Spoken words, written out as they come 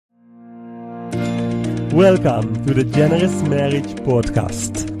Welcome to the Generous Marriage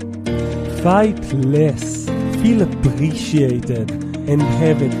Podcast. Fight less, feel appreciated, and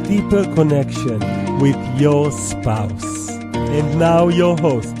have a deeper connection with your spouse. And now your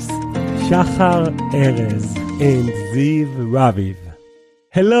hosts, Shachar Erez and Ziv Raviv.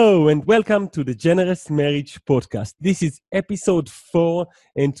 Hello and welcome to the Generous Marriage Podcast. This is episode 4,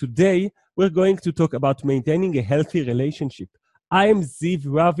 and today we're going to talk about maintaining a healthy relationship. I am Ziv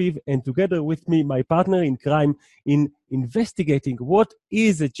Raviv, and together with me, my partner in crime in investigating what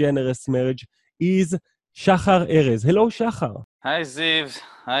is a generous marriage is Shachar Erez. Hello, Shachar. Hi, Ziv.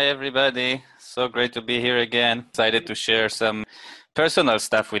 Hi, everybody. So great to be here again. Excited to share some personal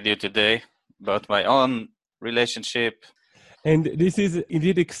stuff with you today about my own relationship. And this is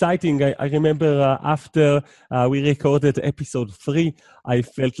indeed exciting. I remember after we recorded episode 3, I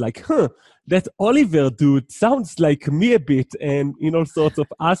felt like, that Oliver dude sounds like me a bit and in all sorts of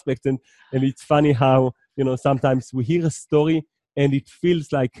aspects. And it's funny how, sometimes we hear a story and it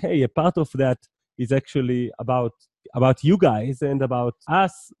feels like, hey, a part of that is actually about you guys and about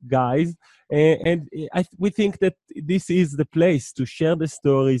us guys. We think that this is the place to share the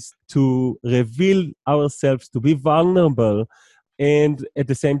stories, to reveal ourselves, to be vulnerable, and at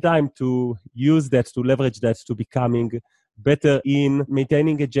the same time to use that, to leverage that to becoming better in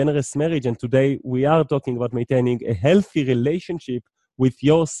maintaining a generous marriage. And today we are talking about maintaining a healthy relationship with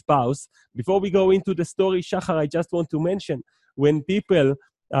your spouse. Before we go into the story, Shachar, I just want to mention, when people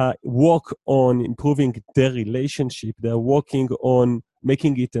work on improving their relationship, they're working on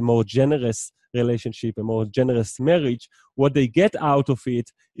making it a more generous relationship, a more generous marriage, what they get out of it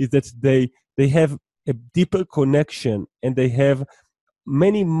is that they have a deeper connection and they have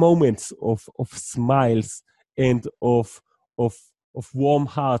many moments of smiles and of warm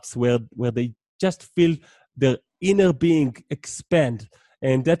hearts where they just feel their inner being expand.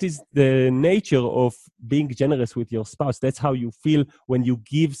 And that is the nature of being generous with your spouse. That's how you feel when you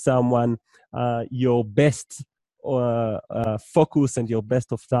give someone your best focus and your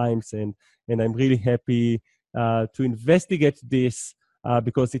best of times. And I'm really happy to investigate this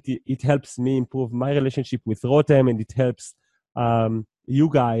because it helps me improve my relationship with Rotem, and it helps you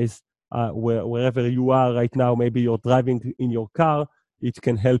guys wherever you are right now. Maybe you're driving in your car. It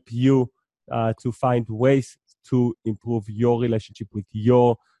can help you to find ways to improve your relationship with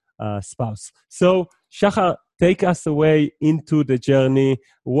your spouse. So, Shachar, take us away into the journey.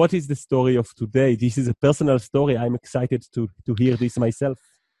 What is the story of today? This is a personal story. I'm excited to hear this myself.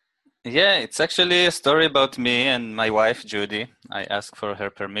 Yeah, it's actually a story about me and my wife, Judy. I asked for her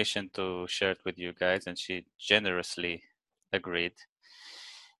permission to share it with you guys, and she generously agreed.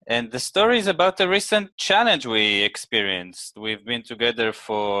 And the story is about a recent challenge we experienced. We've been together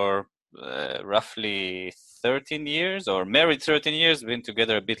for roughly 13 years, or married 13 years, been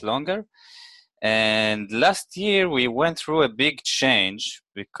together a bit longer. And last year we went through a big change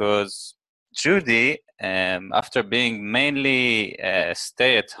because Judy, after being mainly a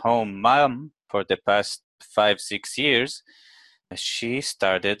stay-at-home mom for the past 5-6 years, she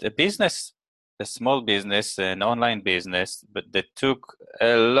started a business, a small business, an online business, but that took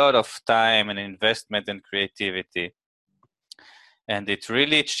a lot of time and investment and creativity. And it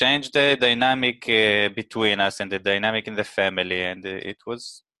really changed the dynamic between us and the dynamic in the family, and it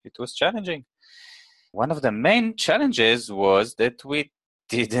was challenging. One of the main challenges was that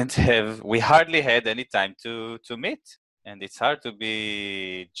we hardly had any time to meet. And it's hard to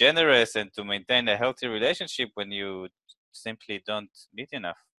be generous and to maintain a healthy relationship when you simply don't meet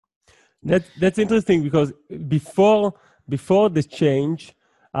enough. That's interesting because before the change,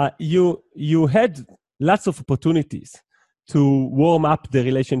 you had lots of opportunities to warm up the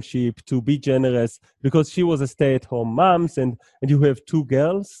relationship, to be generous, because she was a stay-at-home mom, and you have 2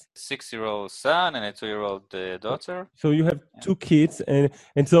 girls. 6-year-old son and a 2-year-old daughter. So you have 2 kids,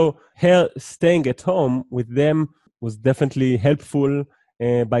 and so her staying at home with them was definitely helpful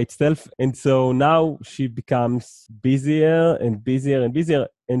by itself. And so now she becomes busier and busier and busier,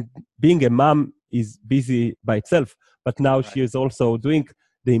 and being a mom is busy by itself. But now she is also doing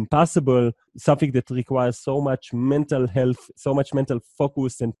the impossible, something that requires so much mental health, so much mental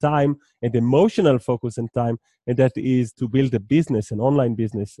focus and time, and emotional focus and time, and that is to build a business, an online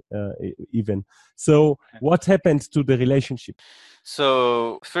business even. So what happened to the relationship?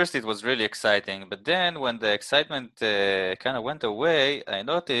 So first it was really exciting, but then when the excitement kind of went away, I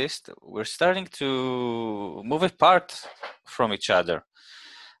noticed we're starting to move apart from each other.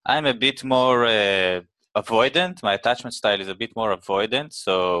 I'm a bit more avoidant. My attachment style is a bit more avoidant.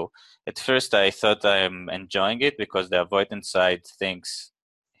 So at first I thought I'm enjoying it because the avoidant side thinks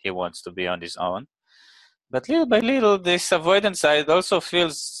he wants to be on his own. But little by little, this avoidant side also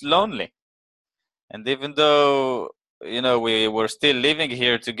feels lonely. And even though, we were still living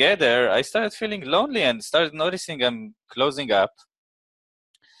here together, I started feeling lonely and started noticing I'm closing up.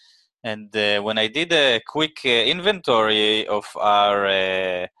 And when I did a quick inventory of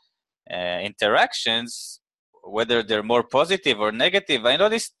our interactions, whether they're more positive or negative, I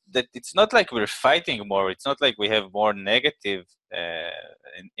noticed that it's not like we're fighting more. It's not like we have more negative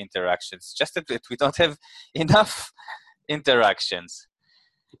interactions, just that we don't have enough interactions.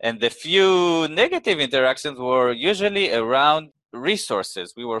 And the few negative interactions were usually around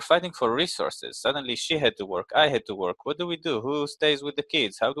resources. We were fighting for resources. Suddenly she had to work, I had to work. What do we do? Who stays with the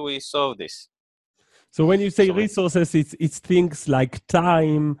kids? How do we solve this? So when you say resources, it's things like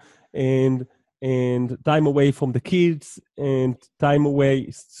time and time away from the kids and time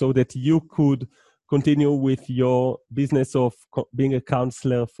away so that you could continue with your business of being a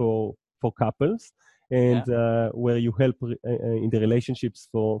counselor for couples, and where you help in the relationships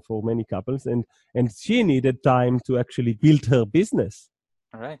for many couples. And she needed time to actually build her business.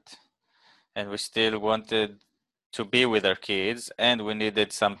 Right. And we still wanted to be with our kids, and we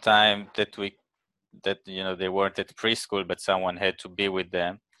needed some time that they weren't at preschool, but someone had to be with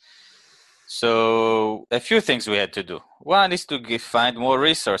them. So a few things we had to do. One is to find more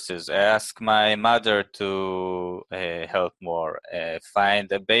resources. Ask my mother to help more.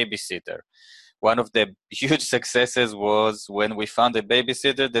 Find a babysitter. One of the huge successes was when we found a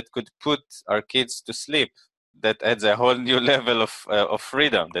babysitter that could put our kids to sleep. That adds a whole new level of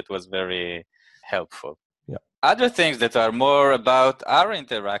freedom. That was very helpful. Yeah. Other things that are more about our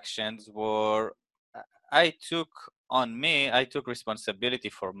interactions were, I took responsibility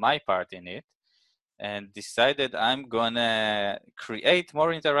for my part in it and decided I'm gonna create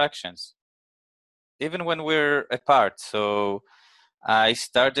more interactions, even when we're apart. So I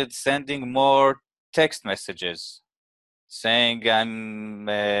started sending more text messages, saying I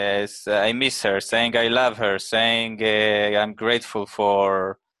miss her, saying I love her, saying I'm grateful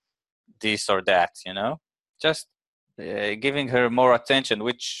for this or that, just giving her more attention,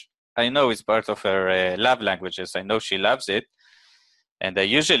 which I know is part of her love languages. I know she loves it, and I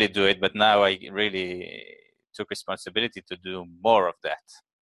usually do it, but now I really took responsibility to do more of that.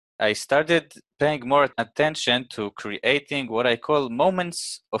 I started paying more attention to creating what I call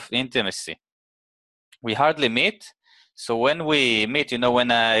moments of intimacy. We hardly meet. So when we meet,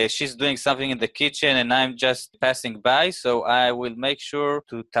 when she's doing something in the kitchen and I'm just passing by, so I will make sure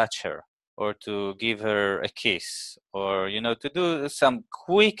to touch her or to give her a kiss or, to do some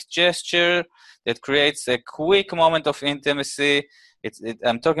quick gesture that creates a quick moment of intimacy.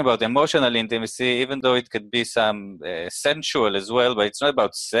 I'm talking about emotional intimacy, even though it could be some sensual as well, but it's not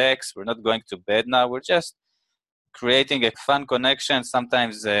about sex. We're not going to bed now. We're just creating a fun connection,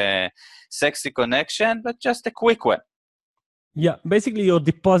 sometimes a sexy connection, but just a quick one. Yeah, basically you're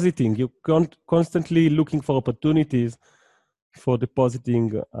depositing. You're constantly looking for opportunities for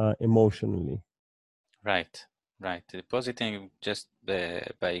depositing emotionally. Right. Depositing just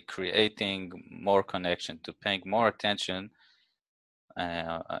by creating more connection, to paying more attention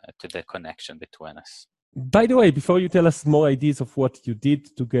to the connection between us. By the way, before you tell us more ideas of what you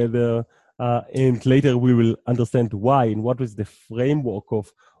did together, and later we will understand why and what was the framework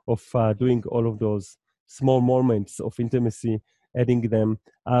of doing all of those small moments of intimacy, adding them.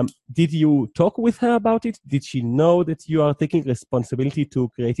 Did you talk with her about it? Did she know that you are taking responsibility to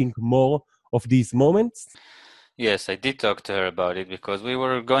creating more of these moments? Yes, I did talk to her about it because we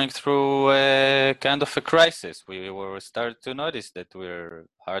were going through a kind of a crisis. We were starting to notice that we're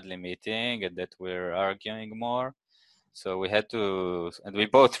hardly meeting and that we're arguing more. So we had to, and we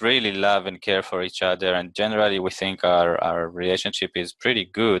both really love and care for each other. And generally, we think our relationship is pretty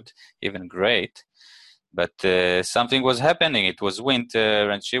good, even great. But something was happening. It was winter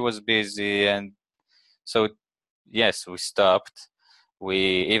and she was busy. And so, yes, we stopped.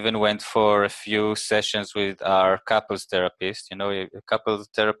 We even went for a few sessions with our couples therapist. Couple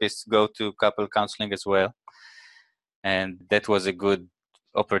therapists go to couple counseling as well. And that was a good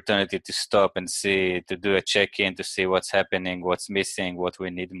opportunity to stop and see, to do a check-in, to see what's happening, what's missing, what we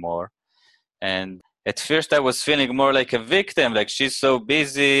need more. And at first I was feeling more like a victim, like she's so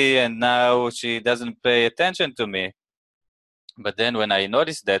busy and now she doesn't pay attention to me. But then when I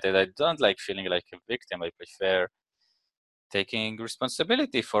noticed that, and I don't like feeling like a victim, I prefer taking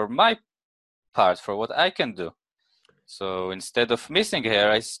responsibility for my part, for what I can do. So instead of missing her,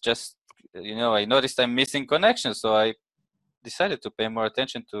 I just, I noticed I'm missing connection. So I decided to pay more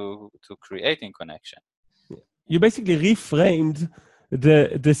attention to creating connection. You basically reframed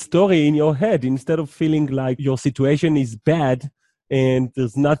the story in your head. Instead of feeling like your situation is bad and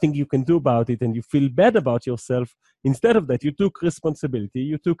there's nothing you can do about it and you feel bad about yourself, instead of that, you took responsibility,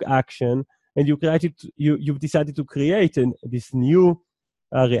 you took action, and you've decided to create this new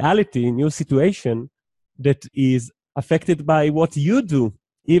reality, new situation that is affected by what you do,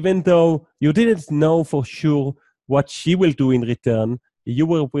 even though you didn't know for sure what she will do in return. You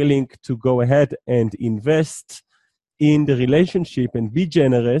were willing to go ahead and invest in the relationship and be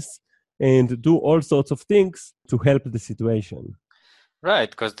generous and do all sorts of things to help the situation. Right,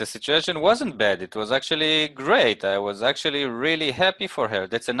 because the situation wasn't bad. It was actually great. I was actually really happy for her.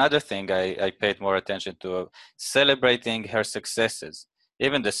 That's another thing I paid more attention to, celebrating her successes,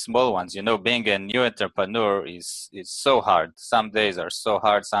 even the small ones. You know, being a new entrepreneur is so hard. Some days are so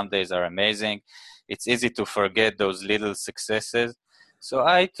hard, some days are amazing. It's easy to forget those little successes. So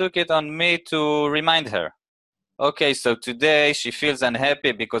I took it on me to remind her. Okay, so today she feels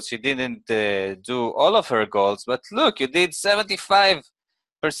unhappy because she didn't do all of her goals, but look, you did 75%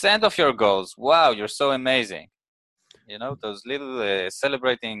 of your goals. Wow, you're so amazing. You know, those little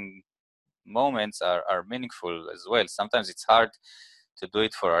celebrating moments are meaningful as well. Sometimes it's hard to do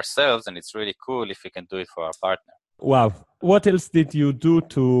it for ourselves, and it's really cool if we can do it for our partner. Wow. What else did you do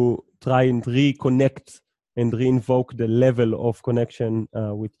to try and reconnect and reinvoke the level of connection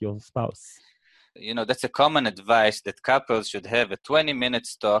with your spouse? You know, that's a common advice that couples should have a 20-minute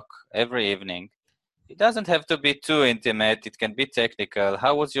talk every evening. It doesn't have to be too intimate. It can be technical.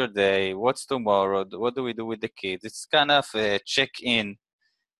 How was your day? What's tomorrow? What do we do with the kids? It's kind of a check-in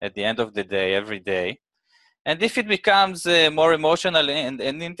at the end of the day, every day. And if it becomes more emotional and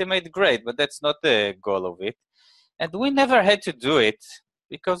intimate, great, but that's not the goal of it. And we never had to do it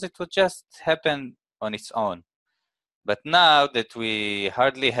because it would just happen on its own. But now that we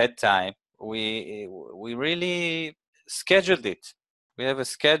hardly had time, we really scheduled it. We have a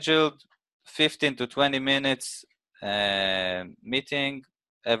scheduled 15 to 20 minutes meeting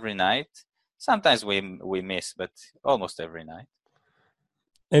every night. Sometimes we miss, but almost every night.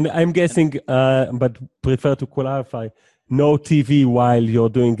 And I'm guessing, but prefer to clarify, no TV while you're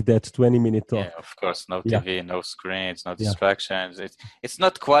doing that 20-minute talk. Yeah, of course, no TV, no screens, no distractions. It's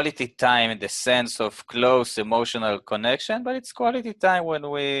not quality time in the sense of close emotional connection, but it's quality time when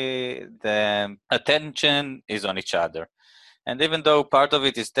the attention is on each other. And even though part of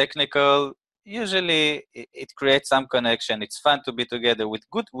it is technical, usually it creates some connection. It's fun to be together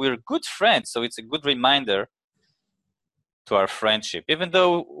we're good friends, so it's a good reminder to our friendship. Even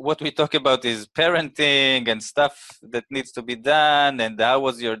though what we talk about is parenting and stuff that needs to be done, and how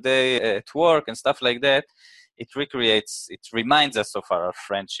was your day at work and stuff like that, it reminds us of our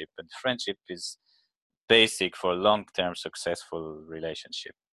friendship. And friendship is basic for long-term successful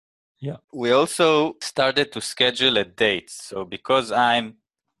relationship. Yeah. We also started to schedule a date. So because I'm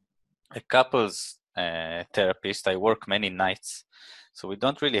a couples therapist, I work many nights. So we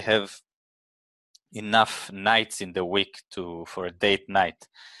don't really have enough nights in the week for a date night.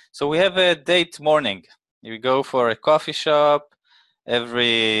 So we have a date morning. We go for a coffee shop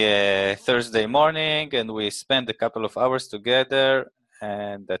every Thursday morning, and we spend a couple of hours together,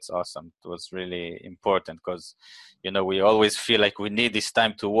 and that's awesome. It was really important because, you know, we always feel like we need this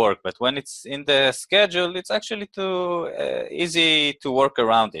time to work, but when it's in the schedule, it's actually too easy to work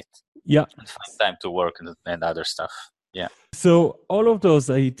around it. Yeah. And find time to work and other stuff. Yeah. So all of those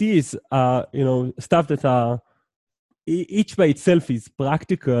ideas are, you know, stuff that are each by itself is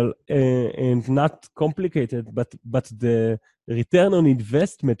practical and not complicated, but the return on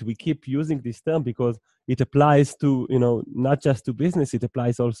investment, we keep using this term because it applies to, you know, not just to business, it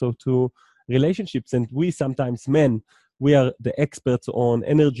applies also to relationships. And we sometimes men, we are the experts on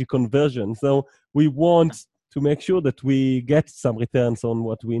energy conversion. So we want to make sure that we get some returns on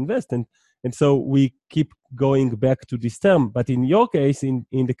what we invest in. And so we keep going back to this term. But in your case, in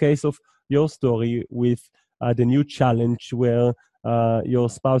the case of your story with the new challenge where your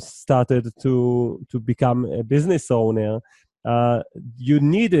spouse started to become a business owner, you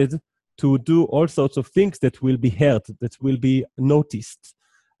needed to do all sorts of things that will be heard, that will be noticed.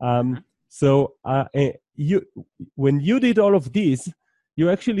 So when you did all of these,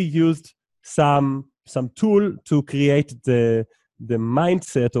 you actually used some tool to create the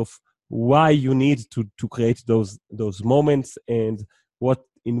mindset of why you need to create those moments and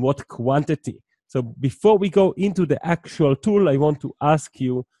in what quantity. So before we go into the actual tool, I want to ask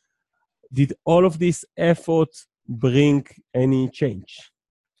you, did all of this effort bring any change?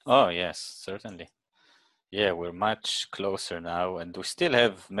 Oh, yes, certainly. Yeah, we're much closer now, and we still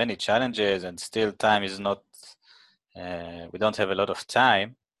have many challenges, and still time is not, we don't have a lot of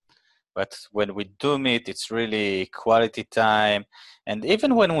time. But when we do meet, it's really quality time. And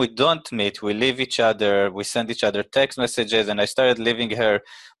even when we don't meet, we leave each other, we send each other text messages, and I started leaving her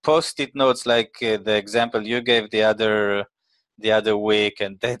post-it notes like the example you gave the the other week,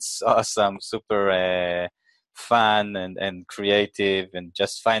 and that's awesome, super fun and creative, and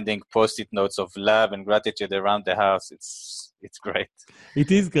just finding post-it notes of love and gratitude around the house. It's great.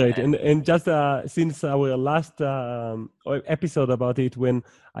 It is great. And just since our last episode about it, when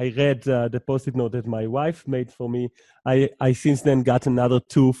I read the post-it note that my wife made for me, I since then got another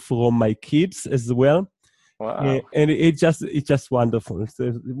 2 from my kids as well. Wow. And it's just wonderful.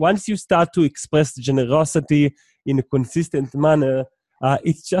 So once you start to express generosity in a consistent manner,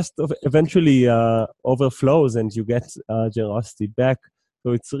 it just eventually overflows and you get generosity back.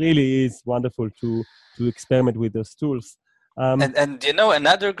 So it really is wonderful to experiment with those tools. And you know,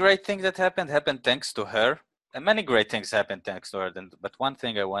 another great thing that happened thanks to her. And many great things happened thanks to her. But one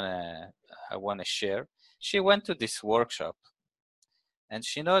thing I wanna share. She went to this workshop, and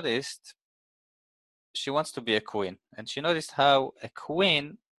she noticed she wants to be a queen, and she noticed how a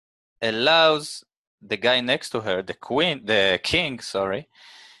queen allows the guy next to her, the king,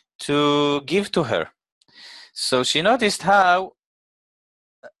 to give to her. So she noticed how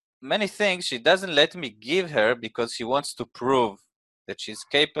many things she doesn't let me give her because she wants to prove that she's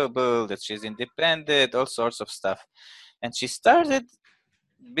capable, that she's independent, all sorts of stuff. And she started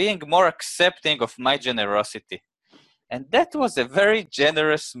being more accepting of my generosity. And that was a very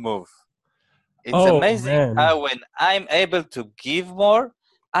generous move. It's amazing how when I'm able to give more,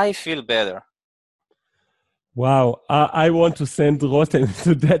 I feel better. Wow, I want to send Rotem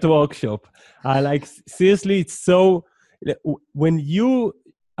to that workshop. Seriously, it's so when you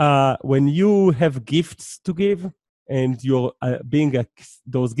have gifts to give and you're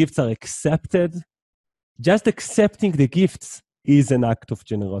those gifts are accepted, just accepting the gifts is an act of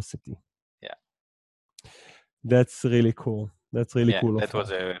generosity. Yeah, that's really cool. That's really cool. That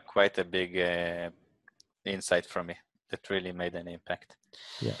was quite a big insight from me. That really made an impact.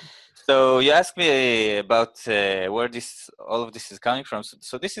 Yeah. So you asked me about where all of this is coming from.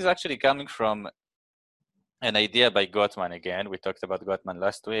 So this is actually coming from an idea by Gottman again. We talked about Gottman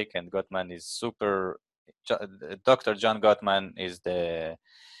last week, and Gottman is Dr. John Gottman is the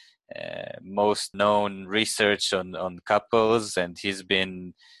most known research on couples, and he's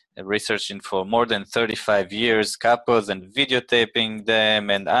been researching for more than 35 years couples and videotaping them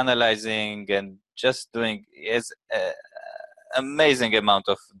and analyzing and just doing amazing amount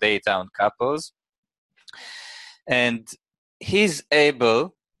of data on couples. And he's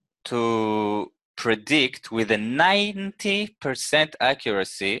able to predict with a 90%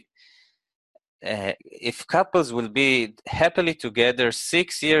 accuracy if couples will be happily together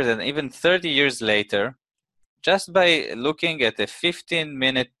 6 years and even 30 years later, just by looking at a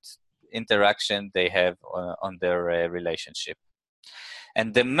 15-minute interaction they have on their relationship.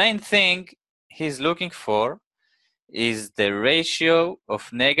 And the main thing he's looking for is the ratio of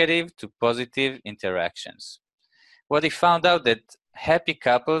negative to positive interactions. What he found out that happy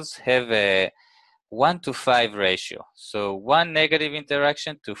couples have a 1-to-5 ratio. So 1 negative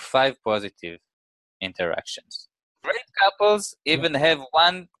interaction to 5 positive interactions. Great couples even have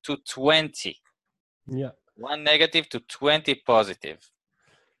 1-to-20. Yeah. 1 negative to 20 positive.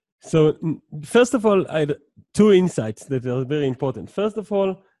 So first of all, I had 2 insights that are very important. First of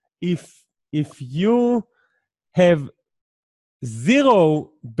all, if you have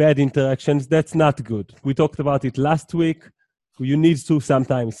 0 bad interactions, that's not good. We talked about it last week. You need to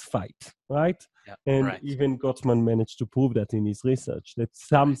sometimes fight, right? Yeah, and right. Even Gottman managed to prove that in his research, that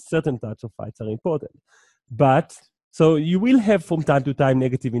some certain types of fights are important. But so you will have from time to time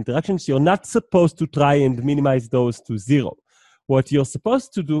negative interactions. You're not supposed to try and minimize those to 0. What you're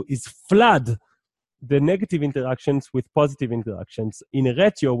supposed to do is flood the negative interactions with positive interactions in a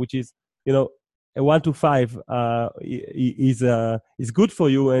ratio, which is, a 1-to-5 is good for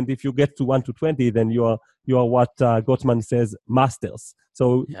you. And if you get to 1-to-20, then you are what Gottman says masters.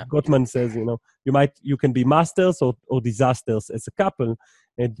 So Gottman says, you can be masters or disasters as a couple.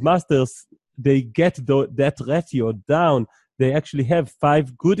 And masters, they get that ratio down. They actually have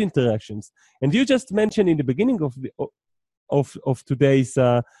 5 good interactions. And you just mentioned in the beginning of today's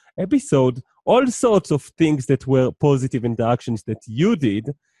episode all sorts of things that were positive interactions that you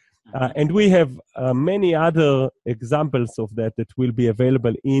did. And we have many other examples of that will be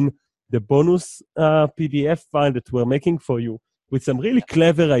available in the bonus PDF file that we're making for you, with some really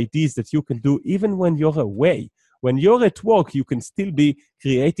clever ideas that you can do even when you're away. When you're at work, you can still be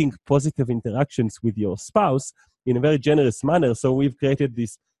creating positive interactions with your spouse in a very generous manner. So we've created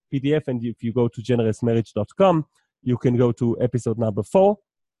this PDF, and if you go to generousmarriage.com, you can go to episode number 4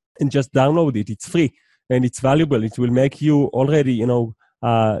 and just download it. It's free and it's valuable. It will make you already,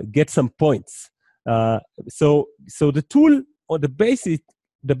 get some points. So the tool or the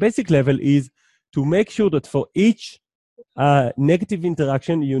basic level is to make sure that for each negative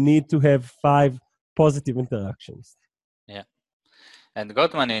interaction, you need to have 5 positive interactions. Yeah. And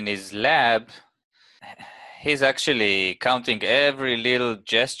Gottman in his lab, he's actually counting every little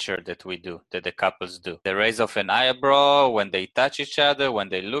gesture that we do, that the couples do. The raise of an eyebrow, when they touch each other, when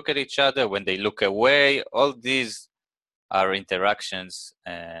they look at each other, when they look away, all these are interactions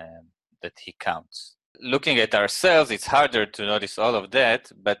that he counts. Looking at ourselves, it's harder to notice all of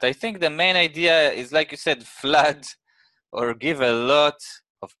that, but I think the main idea is, like you said, flood or give a lot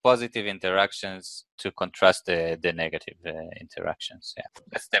of positive interactions to contrast the negative interactions. Yeah,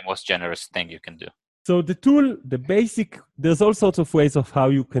 that's the most generous thing you can do. So the tool, the basic, there's all sorts of ways of how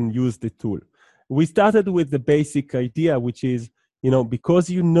you can use the tool. We started with the basic idea, which is, because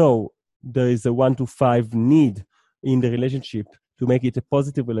there is a 1 to 5 need in the relationship to make it a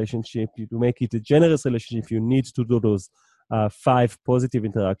positive relationship, to make it a generous relationship, you need to do those 5 positive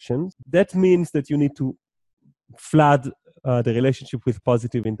interactions. That means that you need to flood the relationship with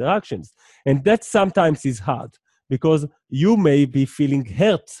positive interactions. And that sometimes is hard because you may be feeling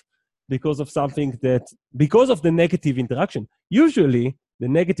hurt because of the negative interaction. Usually, the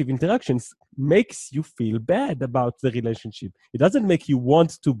negative interactions makes you feel bad about the relationship. It doesn't make you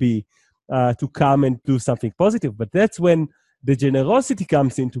want to come and do something positive, but that's when the generosity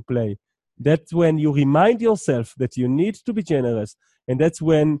comes into play. That's when you remind yourself that you need to be generous. And that's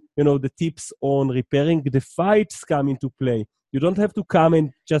when, the tips on repairing the fights come into play. You don't have to come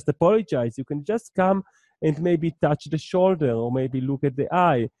and just apologize. You can just come and maybe touch the shoulder or maybe look at the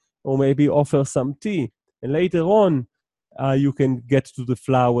eye or maybe offer some tea. And later on, you can get to the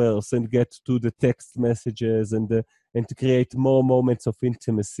flowers and get to the text messages and to create more moments of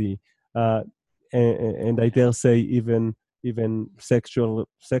intimacy. And I dare say even sex,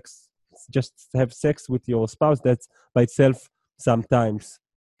 just have sex with your spouse, that's by itself sometimes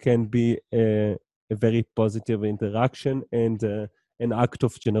can be a very positive interaction and an act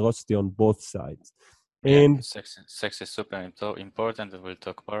of generosity on both sides. And sex is super important, and we'll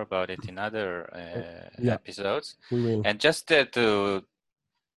talk more about it in other episodes. We will. And just to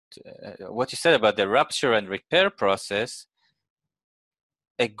what you said about the rupture and repair process,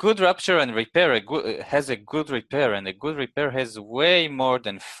 a good rupture and repair has a good repair, and a good repair has way more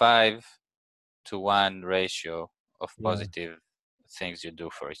than 5-to-1 ratio of positive things you do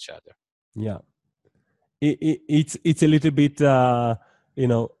for each other. Yeah, it's a little bit,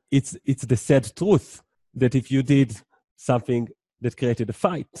 it's the sad truth that if you did something that created a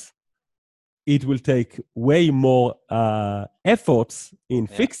fight, it will take way more efforts in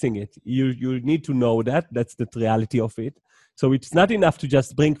fixing it. You need to know that's the reality of it. So it's not enough to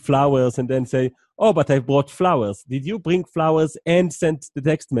just bring flowers and then say, oh, but I brought flowers. Did you bring flowers and sent the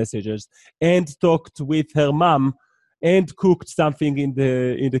text messages and talked with her mom and cooked something in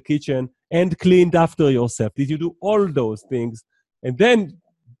the kitchen and cleaned after yourself? Did you do all those things? And then,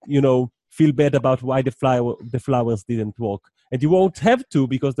 feel bad about why the flowers didn't work. And you won't have to,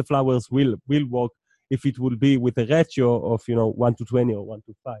 because the flowers will work if it will be with a ratio of 1 to 20 or 1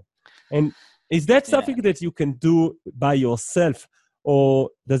 to 5. And is that something that you can do by yourself, or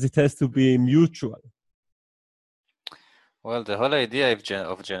does it have to be mutual? Well, the whole idea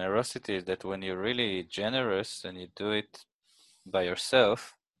of generosity is that when you're really generous and you do it by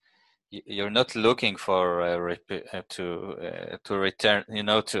yourself, you're not looking for to return,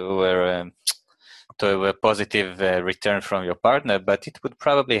 to a positive return from your partner, but it would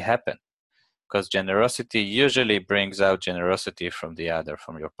probably happen because generosity usually brings out generosity from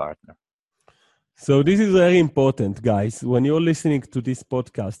your partner. So this is very important, guys. When you're listening to this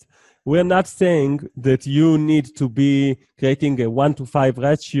podcast, we're not saying that you need to be creating a 1 to 5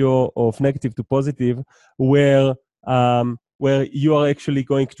 ratio of negative to positive where you are actually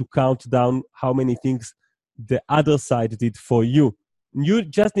going to count down how many things the other side did for you. You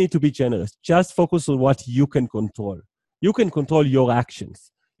just need to be generous. Just focus on what you can control. You can control your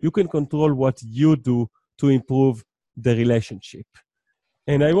actions. You can control what you do to improve the relationship.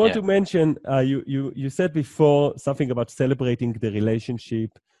 And I want to mention, you said before something about celebrating the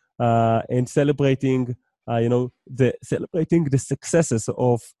relationship and celebrating, celebrating the successes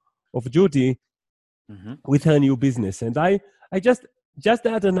of Judy with her new business. And I just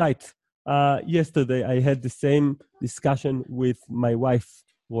the other night, yesterday, I had the same discussion with my wife,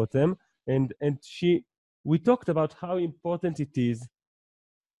 Rotem, and we talked about how important it is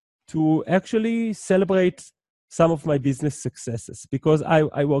to actually celebrate some of my business successes, because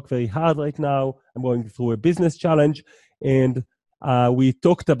I work very hard right now. I'm going through a business challenge, and we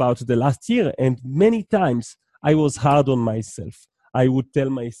talked about the last year, and many times I was hard on myself. I would tell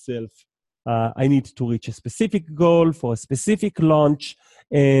myself, I need to reach a specific goal for a specific launch,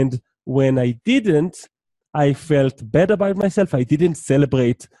 and when I didn't, I felt bad about myself. I didn't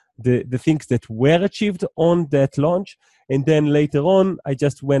celebrate the things that were achieved on that launch. And then later on, I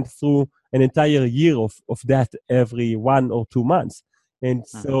just went through an entire year of that every 1 or 2 months. And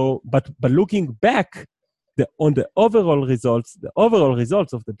so, but looking back on the overall results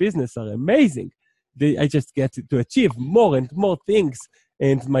of the business are amazing. I just get to achieve more and more things.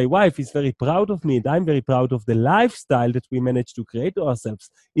 And my wife is very proud of me, and I'm very proud of the lifestyle that we managed to create to ourselves,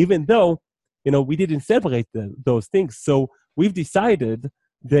 even though, we didn't celebrate those things. So we've decided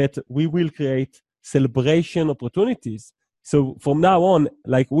that we will create celebration opportunities. So from now on,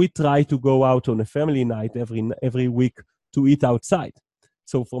 like, we try to go out on a family night every week to eat outside.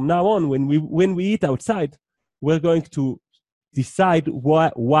 So from now on, when we eat outside, we're going to decide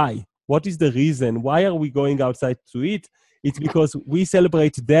why. What is the reason? Why are we going outside to eat? It's because we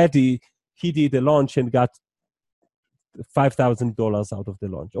celebrate Daddy. He did a launch and got $5,000 out of the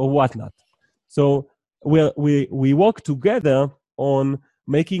launch or whatnot. So we work together on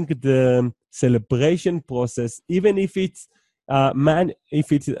making the celebration process, even if it's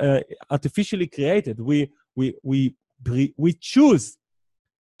artificially created. We choose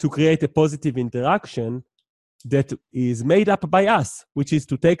to create a positive interaction that is made up by us, which is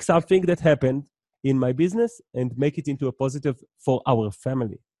to take something that happened in my business and make it into a positive for our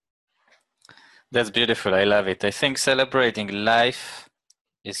family. That's beautiful. I love it. I think celebrating life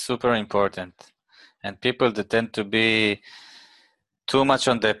is super important. And people that tend to be too much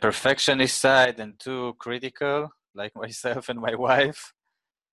on the perfectionist side and too critical, like myself and my wife,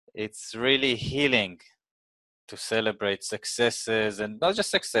 it's really healing to celebrate successes, and not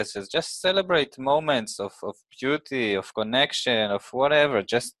just successes, just celebrate moments of beauty, of connection, of whatever.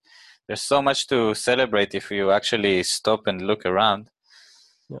 Just there's so much to celebrate if you actually stop and look around.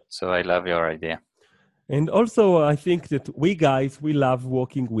 Yeah. So I love your idea. And also, I think that we love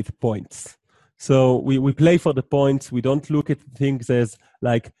working with points. So we play for the points. We don't look at things as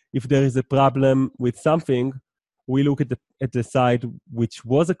like, if there is a problem with something, we look at the side which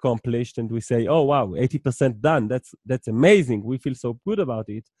was accomplished and we say, oh, wow, 80% done. That's amazing. We feel so good about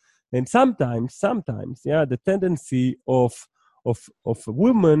it. And sometimes, yeah, the tendency of a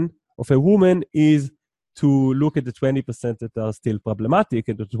woman is to look at the 20% that are still problematic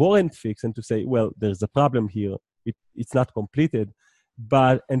and that weren't fixed, and to say, well, there's a problem here. It's not completed.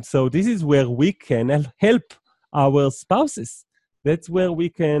 And so this is where we can help our spouses. That's where we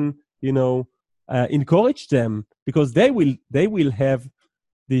can, encourage them, because they will have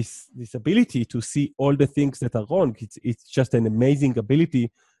this ability to see all the things that are wrong. It's just an amazing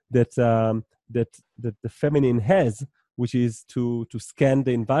ability that the feminine has, which is to scan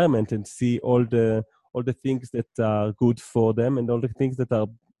the environment and see all the things that are good for them and all the things that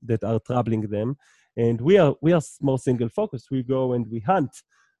are troubling them. And we are more single focused. We go and we hunt,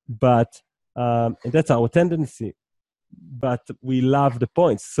 but and that's our tendency. But we love the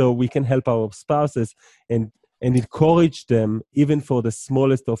points, so we can help our spouses and encourage them even for the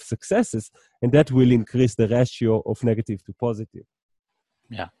smallest of successes, and that will increase the ratio of negative to positive.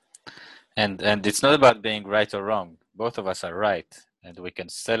 Yeah, and it's not about being right or wrong. Both of us are right, and we can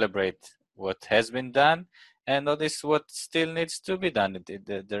celebrate what has been done and notice what still needs to be done.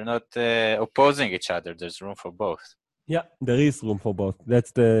 They're not opposing each other. There's room for both. Yeah, there is room for both.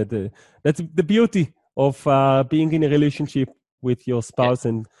 That's the beauty of being in a relationship with your spouse,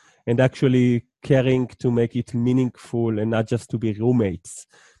 yeah, and actually caring to make it meaningful and not just to be roommates.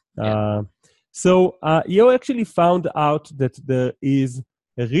 Yeah. So you actually found out that there is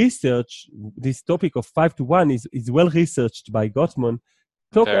a research. This topic of 5-to-1 is well researched by Gottman.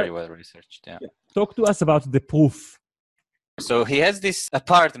 Very well researched, yeah. Talk to us about the proof. So he has this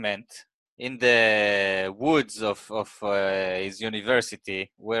apartment in the woods of his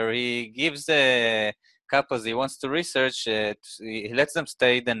university, where he gives the couples he wants to research, he lets them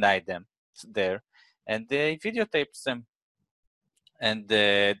stay the night there, and he videotapes them. And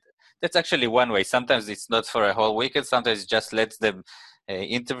that's actually one way. Sometimes it's not for a whole weekend. Sometimes it just lets them,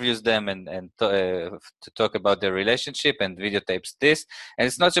 interviews them and to talk about their relationship, and videotapes this. And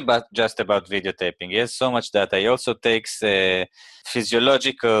it's not just about videotaping. He has so much data. He also takes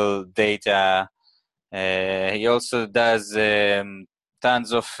physiological data. He also does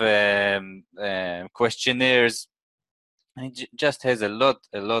tons of questionnaires. And he just has a lot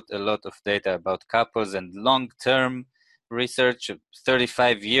of data about couples and long-term research,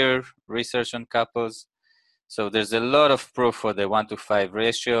 35-year research on couples. So there's a lot of proof for the 1-to-5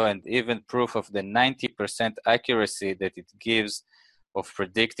 ratio, and even proof of the 90% accuracy that it gives of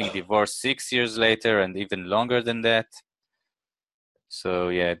predicting divorce 6 years later and even longer than that. So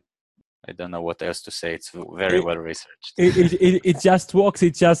yeah, I don't know what else to say. It's very well researched. It just works.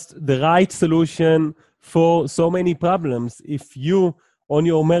 It's just the right solution for so many problems. If you on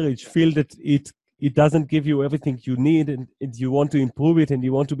your marriage feel that it doesn't give you everything you need, and you want to improve it and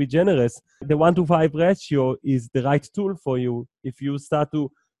you want to be generous, the 1-to-5 ratio is the right tool for you. If you start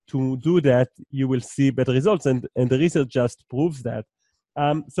to do that, you will see better results, and the research just proves that.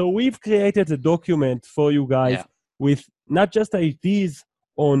 So we've created a document for you guys with not just ideas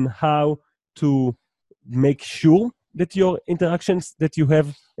on how to make sure that your interactions, that you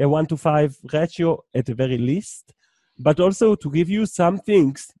have a 1-to-5 ratio at the very least, but also to give you some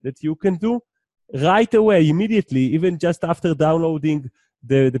things that you can do right away, immediately, even just after downloading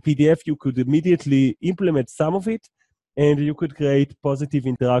the PDF. You could immediately implement some of it, and you could create positive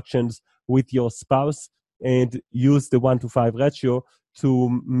interactions with your spouse and use the 1-to-5 ratio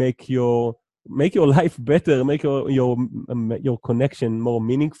to make your life better, make your connection more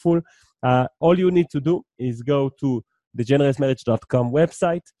meaningful. All you need to do is go to the generousmarriage.com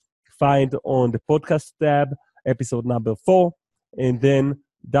website, find on the podcast tab episode number 4, and then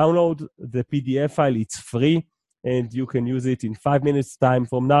download the PDF file. It's free, and you can use it in 5 minutes time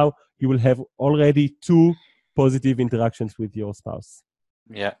from now. You will have already 2 positive interactions with your spouse.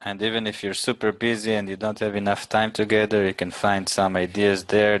 Yeah, and even if you're super busy and you don't have enough time together, you can find some ideas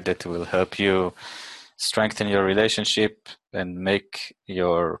there that will help you strengthen your relationship and make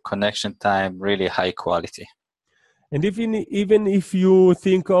your connection time really high quality. And even if you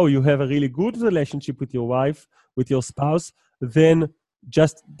think, oh, you have a really good relationship with your wife, with your spouse, then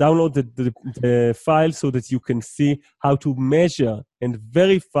just download the file so that you can see how to measure and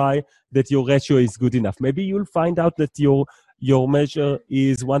verify that your ratio is good enough. Maybe you'll find out that your measure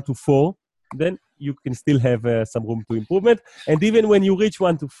is 1-to-4, then you can still have some room to improvement. And even when you reach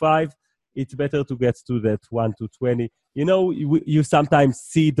 1-to-5, it's better to get to that 1-to-20. You know, you sometimes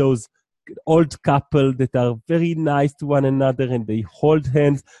see those old couple that are very nice to one another, and they hold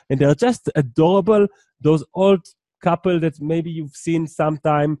hands, and they're just adorable. Those old couple that maybe you've seen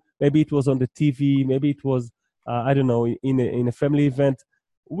sometime, maybe it was on the TV, maybe it was, I don't know, in a family event.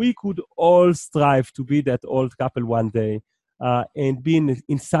 We could all strive to be that old couple one day, and be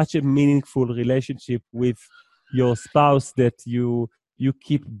in such a meaningful relationship with your spouse that you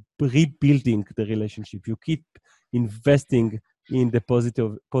keep rebuilding the relationship. You keep investing in the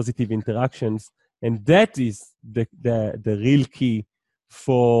positive interactions, and that is the real key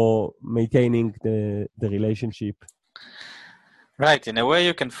for maintaining the relationship. Right. In a way,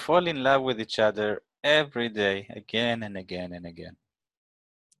 you can fall in love with each other every day, again and again and again.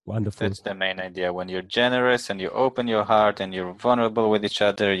 Wonderful. That's the main idea. When you're generous and you open your heart and you're vulnerable with each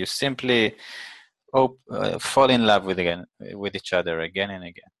other, you simply fall in love with each other again and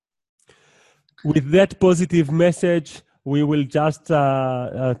again. With that positive message, we will just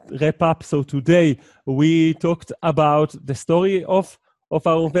wrap up. So today we talked about the story of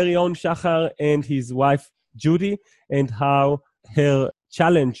our very own Shachar and his wife Judy, and how her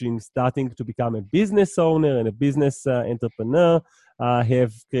challenge in starting to become a business owner and a business entrepreneur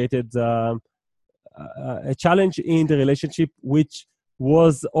have created a challenge in the relationship, which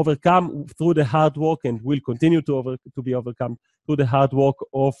was overcome through the hard work and will continue to be overcome through the hard work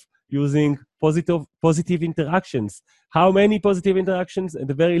of using positive interactions. How many positive interactions? At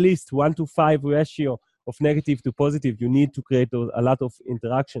the very least, 1-to-5 ratio of negative to positive. You need to create a lot of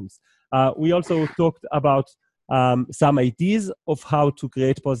interactions. We also talked about some ideas of how to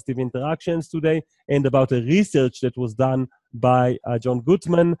create positive interactions today, and about the research that was done by John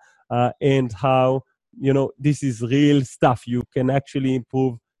Gottman, and how, you know, this is real stuff. You can actually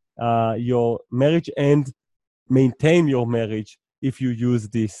improve your marriage and maintain your marriage if you use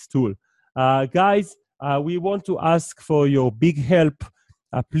this tool. Guys, we want to ask for your big help.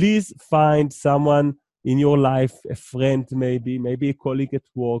 Please find someone in your life, a friend maybe a colleague at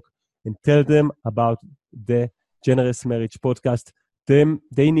work, and tell them about the Generous Marriage podcast.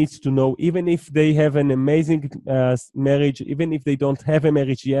 They need to know, even if they have an amazing marriage, even if they don't have a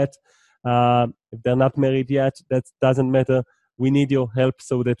marriage yet, if they're not married yet, that doesn't matter. We need your help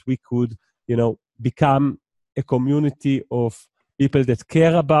so that we could, become a community of people that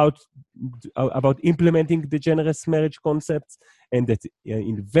care about implementing the generous marriage concepts, and that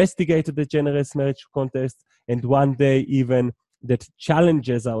investigate the generous marriage contest, and one day even that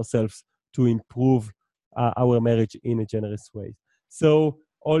challenges ourselves to improve our marriage in a generous way. So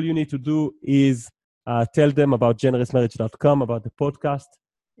all you need to do is tell them about generousmarriage.com, about the podcast.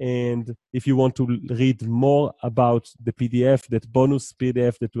 And if you want to read more about the PDF, that bonus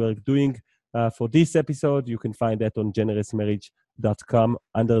PDF that we're doing for this episode, you can find that on generousmarriage.com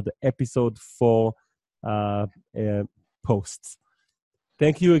under the episode 4 posts.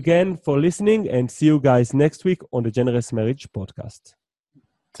 Thank you again for listening, and see you guys next week on the Generous Marriage podcast.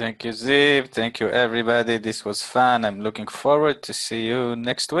 Thank you, Ziv. Thank you, everybody. This was fun. I'm looking forward to see you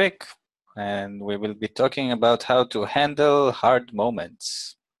next week. And we will be talking about how to handle hard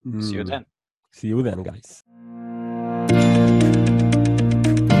moments. See you then. See you then, guys.